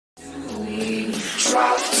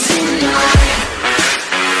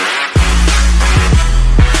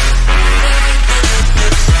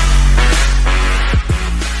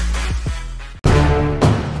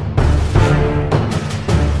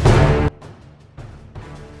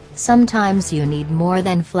Sometimes you need more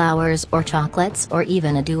than flowers or chocolates or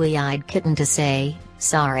even a dewy-eyed kitten to say,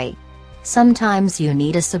 sorry. Sometimes you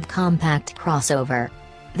need a subcompact crossover.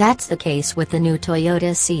 That's the case with the new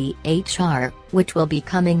Toyota CHR, which will be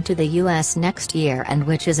coming to the US next year and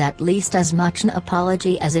which is at least as much an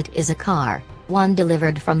apology as it is a car, one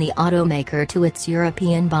delivered from the automaker to its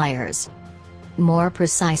European buyers. More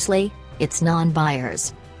precisely, its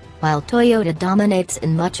non-buyers. While Toyota dominates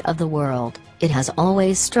in much of the world, it has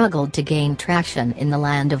always struggled to gain traction in the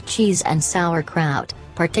land of cheese and sauerkraut,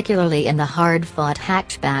 particularly in the hard-fought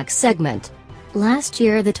hatchback segment. Last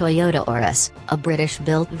year the Toyota Auris, a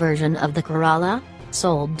British-built version of the Corolla,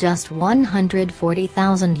 sold just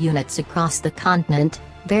 140,000 units across the continent,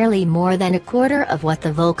 barely more than a quarter of what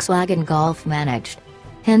the Volkswagen Golf managed.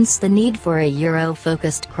 Hence the need for a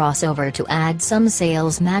Euro-focused crossover to add some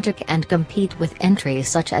sales magic and compete with entries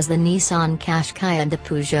such as the Nissan Qashqai and the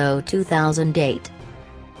Peugeot 2008.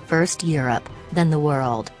 First Europe, then the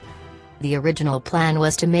world. The original plan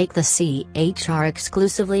was to make the CHR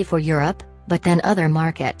exclusively for Europe, but then other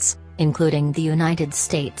markets, including the United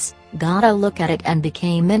States, got a look at it and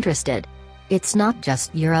became interested. It's not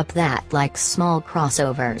just Europe that likes small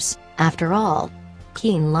crossovers, after all.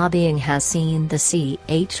 Keen lobbying has seen the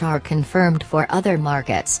CHR confirmed for other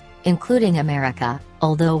markets, including America,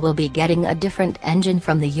 although we'll be getting a different engine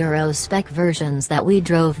from the Euro Spec versions that we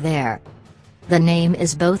drove there. The name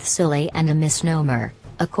is both silly and a misnomer.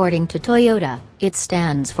 According to Toyota, it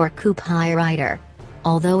stands for Coupe High Rider.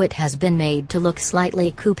 Although it has been made to look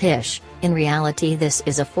slightly coupe-ish, in reality this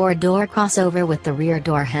is a four-door crossover with the rear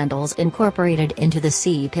door handles incorporated into the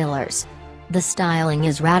C-pillars. The styling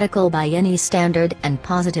is radical by any standard and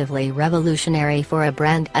positively revolutionary for a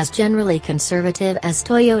brand as generally conservative as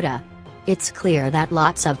Toyota. It's clear that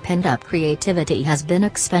lots of pent-up creativity has been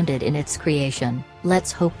expended in its creation.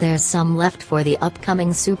 Let's hope there's some left for the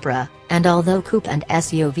upcoming Supra, and although coupe and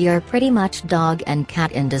SUV are pretty much dog and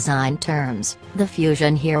cat in design terms, the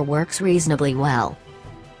fusion here works reasonably well.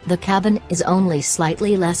 The cabin is only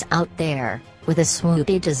slightly less out there, with a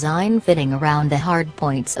swoopy design fitting around the hard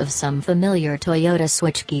points of some familiar Toyota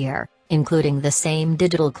switchgear, including the same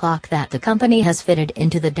digital clock that the company has fitted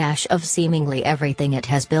into the dash of seemingly everything it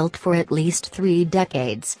has built for at least 3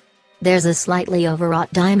 decades. There's a slightly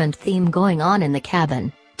overwrought diamond theme going on in the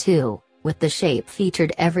cabin, too, with the shape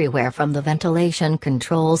featured everywhere from the ventilation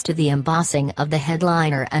controls to the embossing of the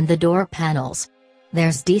headliner and the door panels.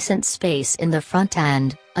 There's decent space in the front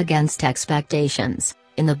and, against expectations,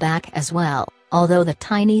 in the back as well, although the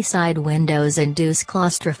tiny side windows induce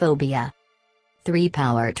claustrophobia. 3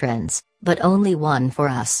 powertrains, but only one for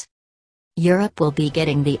us. Europe will be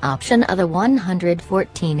getting the option of a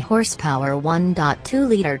 114 horsepower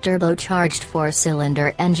 1.2-liter turbocharged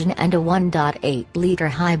 4-cylinder engine and a 1.8-liter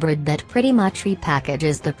hybrid that pretty much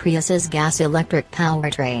repackages the Prius's gas-electric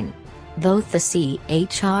powertrain. Both the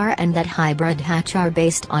CHR and that hybrid hatch are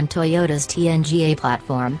based on Toyota's TNGA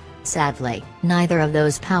platform. Sadly, neither of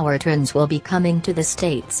those powertrains will be coming to the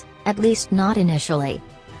States, at least not initially.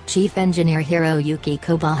 Chief Engineer Hiroyuki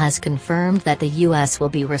Koba has confirmed that the US will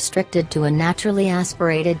be restricted to a naturally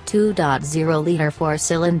aspirated 2.0-liter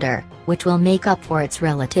 4-cylinder, which will make up for its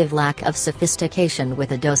relative lack of sophistication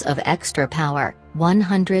with a dose of extra power,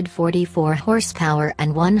 144 horsepower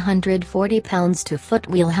and 140 pounds-to-foot.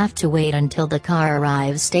 We'll have to wait until the car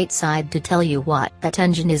arrives stateside to tell you what that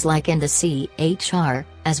engine is like in the CHR,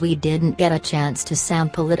 as we didn't get a chance to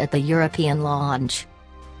sample it at the European launch.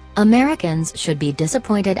 Americans should be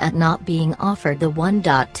disappointed at not being offered the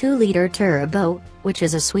 1.2-liter turbo, which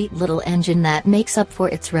is a sweet little engine that makes up for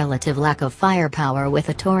its relative lack of firepower with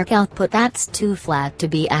a torque output that's too flat to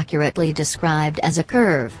be accurately described as a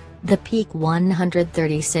curve. The peak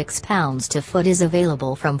 136 pounds-to-foot is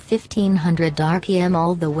available from 1500 RPM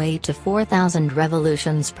all the way to 4000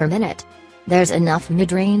 revolutions per minute. There's enough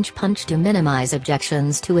mid-range punch to minimize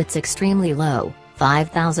objections to its extremely low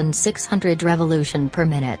 5,600 revolution per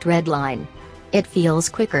minute redline. It feels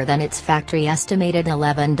quicker than its factory estimated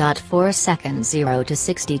 11.4 seconds 0 to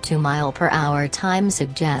 62 mph time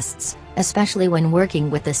suggests, especially when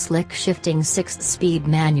working with the slick shifting 6-speed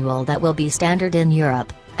manual that will be standard in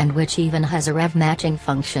Europe, and which even has a rev matching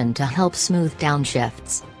function to help smooth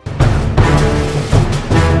downshifts.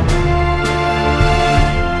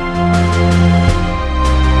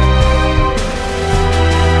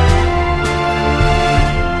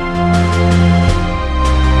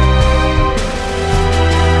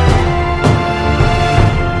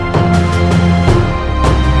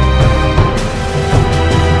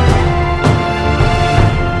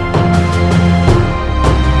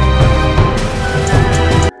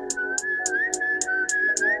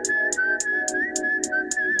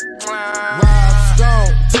 Rob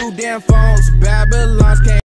Stone, 2 damn phones, Babylon's came.